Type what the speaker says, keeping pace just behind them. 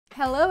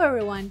Hello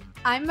everyone,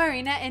 I'm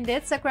Marina and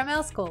it's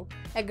Sakramel school.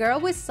 A girl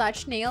with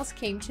such nails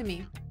came to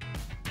me.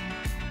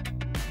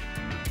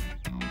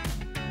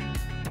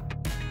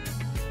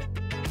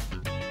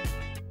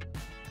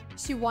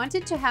 She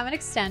wanted to have an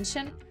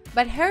extension,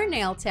 but her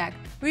nail tech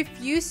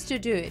refused to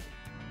do it.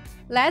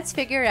 Let's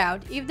figure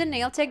out if the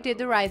nail tech did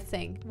the right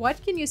thing.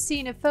 What can you see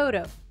in a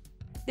photo?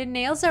 The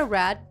nails are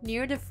red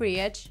near the free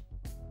edge.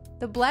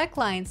 The black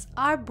lines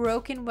are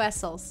broken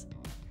vessels.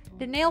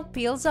 The nail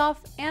peels off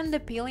and the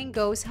peeling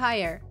goes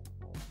higher.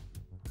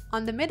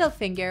 On the middle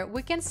finger,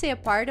 we can see a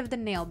part of the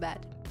nail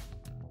bed.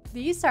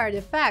 These are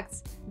the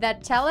facts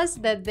that tell us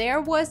that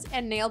there was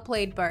a nail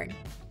plate burn.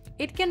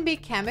 It can be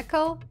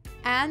chemical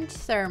and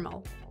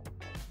thermal.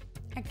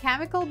 A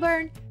chemical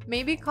burn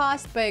may be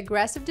caused by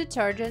aggressive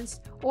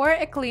detergents or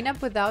a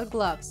cleanup without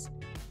gloves.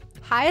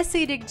 High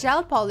acidic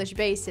gel polish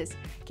bases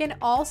can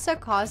also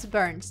cause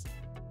burns.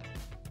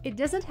 It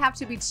doesn't have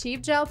to be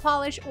cheap gel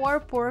polish or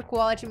poor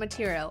quality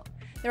material.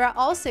 There are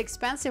also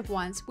expensive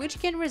ones which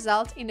can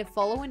result in the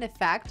following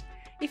effect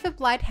if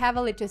applied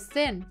heavily to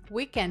thin,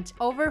 weakened,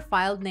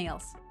 over-filed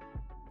nails.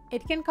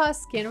 It can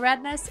cause skin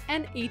redness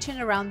and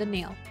itching around the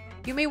nail.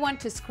 You may want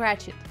to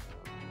scratch it.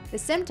 The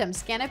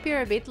symptoms can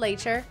appear a bit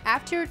later,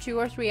 after 2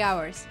 or 3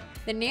 hours.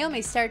 The nail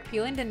may start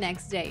peeling the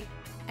next day.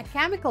 A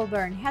chemical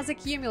burn has a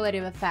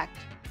cumulative effect.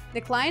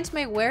 The client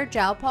may wear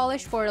gel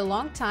polish for a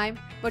long time,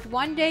 but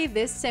one day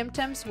these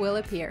symptoms will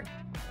appear.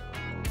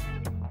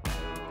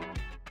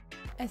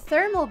 A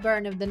thermal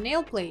burn of the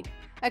nail plate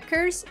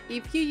occurs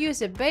if you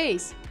use a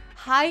base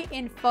high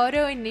in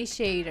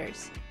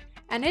photoinitiators,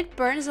 and it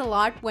burns a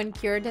lot when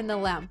cured in the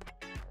lamp,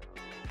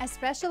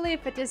 especially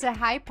if it is a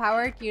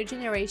high-powered new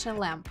generation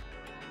lamp.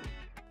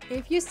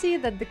 If you see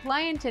that the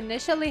client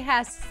initially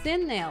has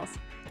thin nails,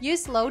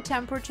 use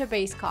low-temperature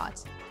base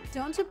coat.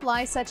 Don't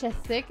apply such a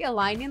thick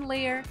aligning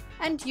layer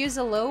and use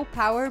a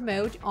low-power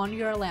mode on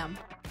your lamp.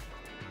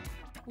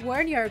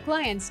 Warn your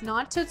clients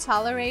not to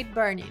tolerate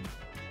burning,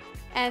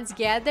 and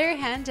get their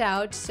hand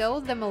out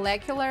so the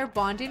molecular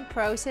bonding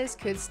process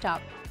could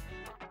stop.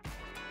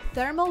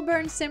 Thermal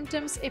burn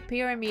symptoms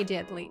appear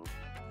immediately.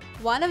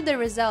 One of the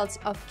results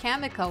of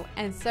chemical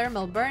and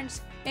thermal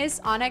burns is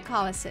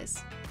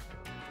onycholysis.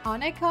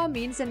 Onycho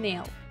means a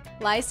nail,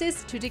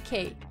 lysis to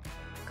decay.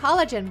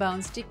 Collagen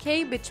bones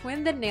decay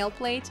between the nail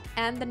plate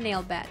and the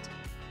nail bed.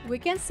 We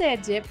can see a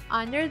dip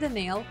under the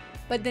nail,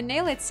 but the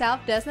nail itself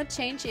does not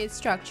change its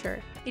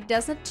structure. It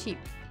does not chip.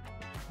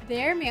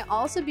 There may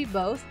also be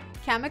both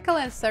chemical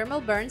and thermal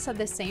burns at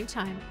the same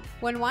time,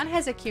 when one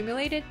has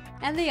accumulated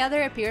and the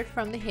other appeared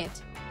from the heat.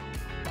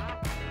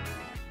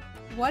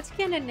 What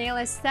can a nail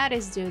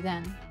aesthetist do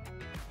then?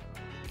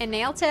 A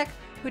nail tech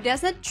who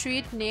does not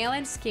treat nail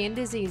and skin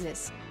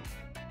diseases.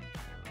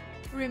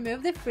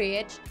 Remove the free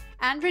edge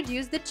and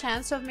reduce the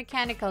chance of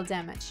mechanical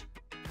damage.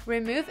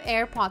 Remove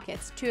air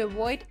pockets to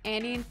avoid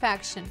any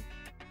infection.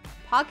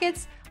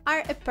 Pockets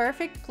are a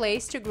perfect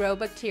place to grow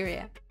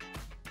bacteria.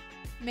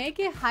 Make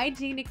a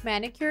hygienic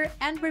manicure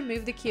and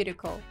remove the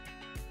cuticle.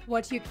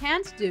 What you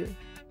can't do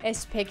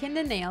is picking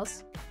the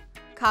nails,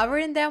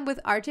 covering them with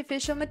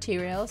artificial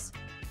materials,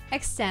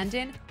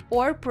 extending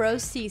or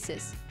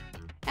prosthesis,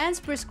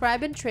 and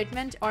prescribing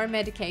treatment or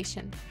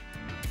medication.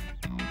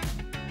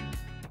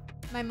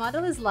 My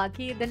model is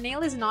lucky, the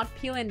nail is not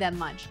peeling that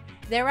much.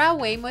 There are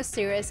way more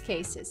serious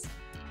cases.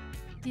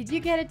 Did you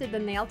get it at the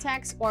nail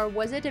techs or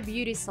was it a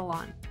beauty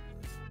salon?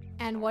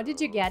 And what did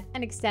you get,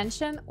 an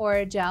extension or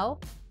a gel?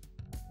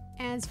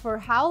 And for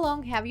how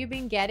long have you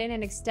been getting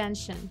an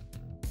extension?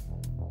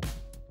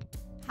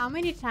 How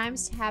many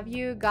times have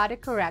you got a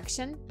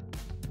correction?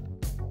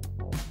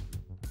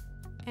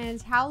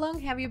 And how long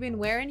have you been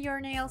wearing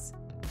your nails?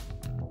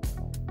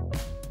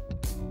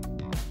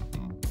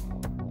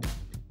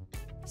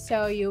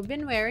 So you've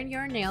been wearing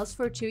your nails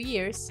for 2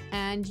 years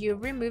and you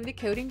removed the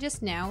coating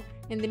just now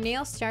and the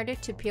nails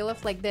started to peel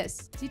off like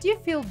this. Did you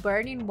feel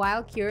burning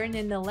while curing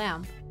in the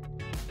lamp?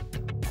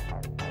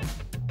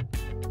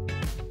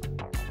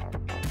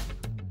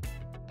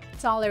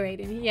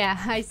 Tolerating, yeah,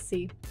 I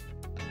see.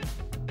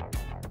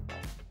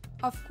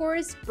 Of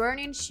course,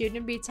 burning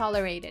shouldn't be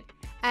tolerated,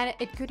 and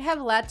it could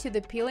have led to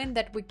the peeling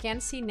that we can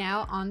see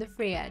now on the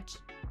free edge.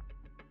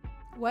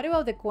 What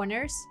about the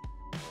corners?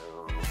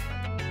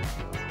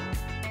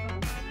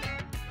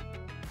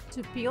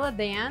 To peel at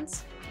the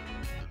ends?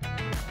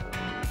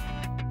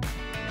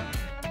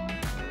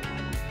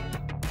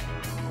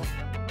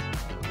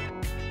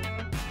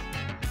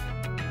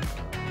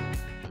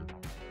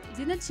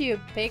 Didn't you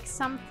pick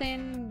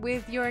something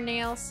with your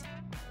nails?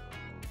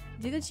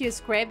 Didn't you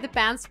scrape the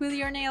pants with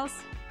your nails?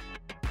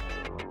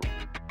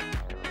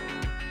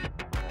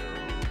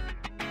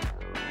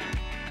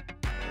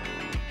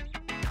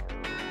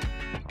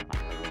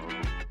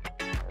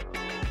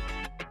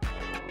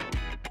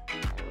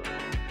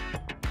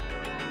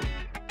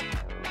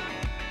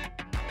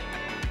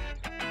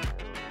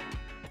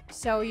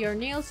 So your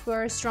nails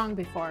were strong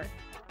before.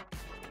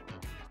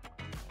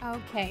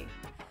 Okay,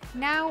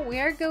 now we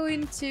are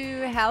going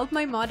to help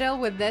my model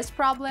with this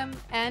problem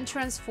and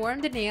transform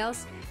the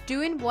nails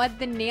doing what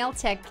the nail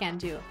tech can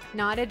do,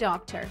 not a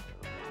doctor.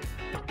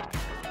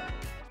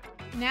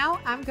 Now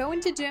I'm going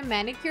to do a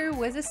manicure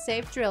with a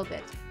safe drill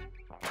bit.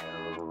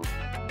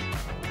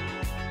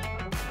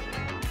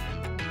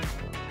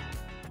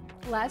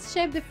 Let's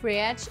shape the free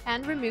edge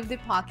and remove the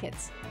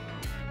pockets.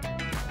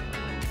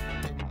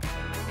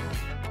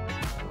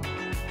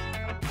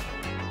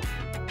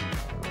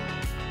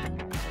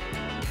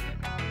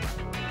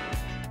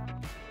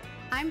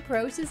 I'm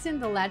processing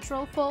the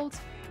lateral folds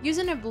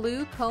using a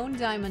blue cone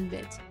diamond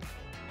bit.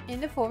 In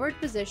the forward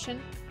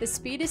position, the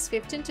speed is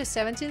 15 to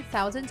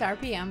 17,000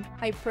 RPM.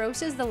 I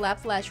process the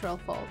left lateral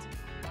fold.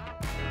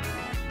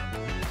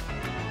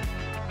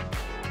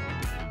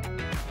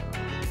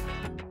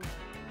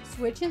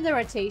 Switch in the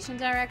rotation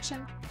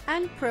direction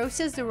and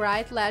process the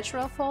right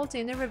lateral fold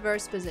in the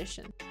reverse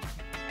position.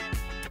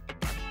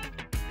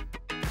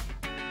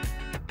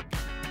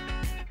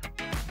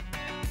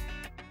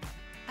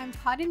 I'm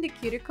cutting the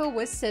cuticle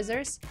with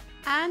scissors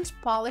and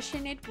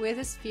polishing it with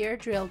a sphere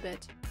drill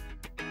bit.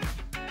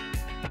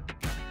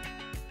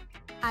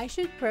 I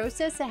should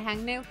process a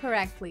hangnail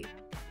correctly.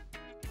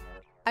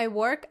 I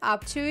work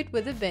up to it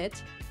with a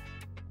bit,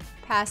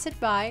 pass it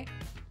by,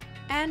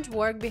 and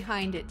work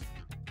behind it.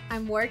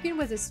 I'm working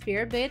with a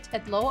sphere bit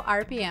at low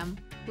RPM,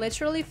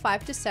 literally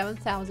 5 to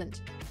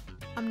 7,000.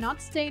 I'm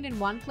not staying in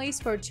one place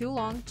for too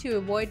long to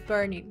avoid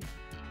burning.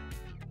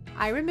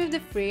 I remove the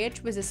free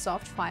edge with a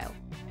soft file.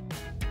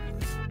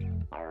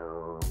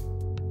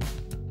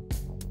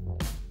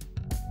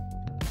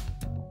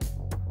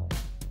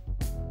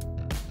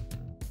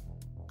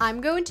 I'm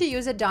going to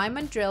use a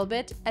diamond drill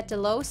bit at a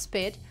low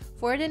speed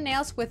for the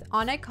nails with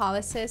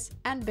onycholysis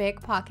and big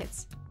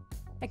pockets.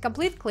 A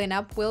complete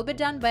cleanup will be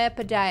done by a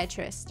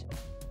podiatrist.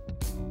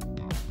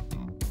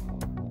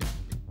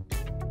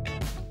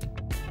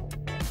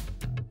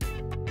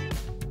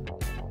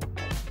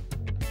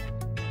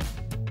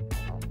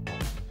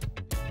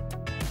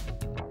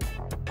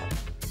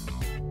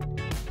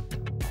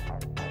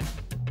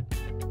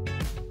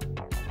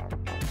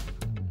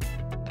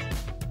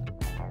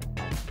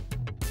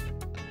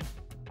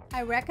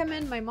 I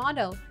recommend my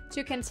model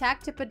to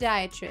contact a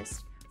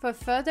podiatrist for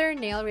further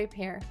nail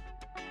repair.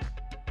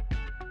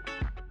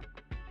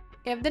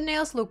 If the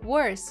nails look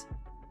worse,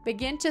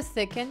 begin to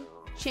thicken,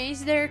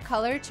 change their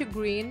color to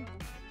green,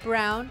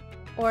 brown,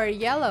 or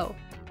yellow.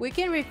 We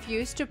can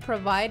refuse to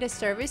provide a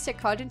service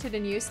according to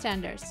the new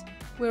standards.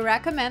 We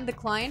recommend the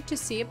client to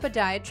see a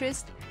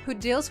podiatrist who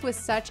deals with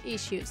such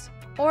issues,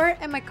 or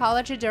a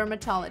mycology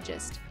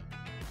dermatologist.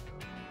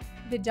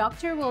 The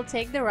doctor will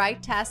take the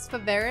right tests for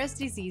various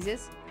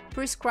diseases,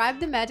 prescribe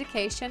the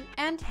medication,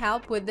 and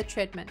help with the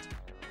treatment.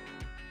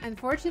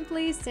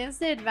 Unfortunately, since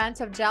the advance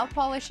of gel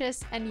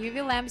polishes and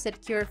UV lamps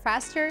that cure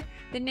faster,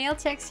 the nail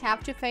techs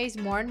have to face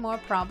more and more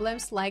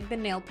problems like the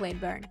nail plate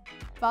burn.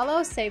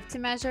 Follow safety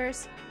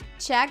measures,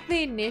 check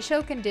the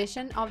initial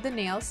condition of the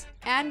nails,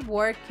 and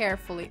work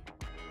carefully.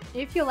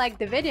 If you liked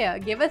the video,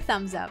 give a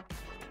thumbs up.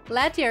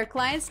 Let your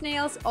clients'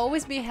 nails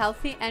always be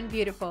healthy and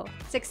beautiful.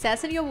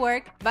 Success in your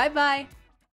work. Bye bye!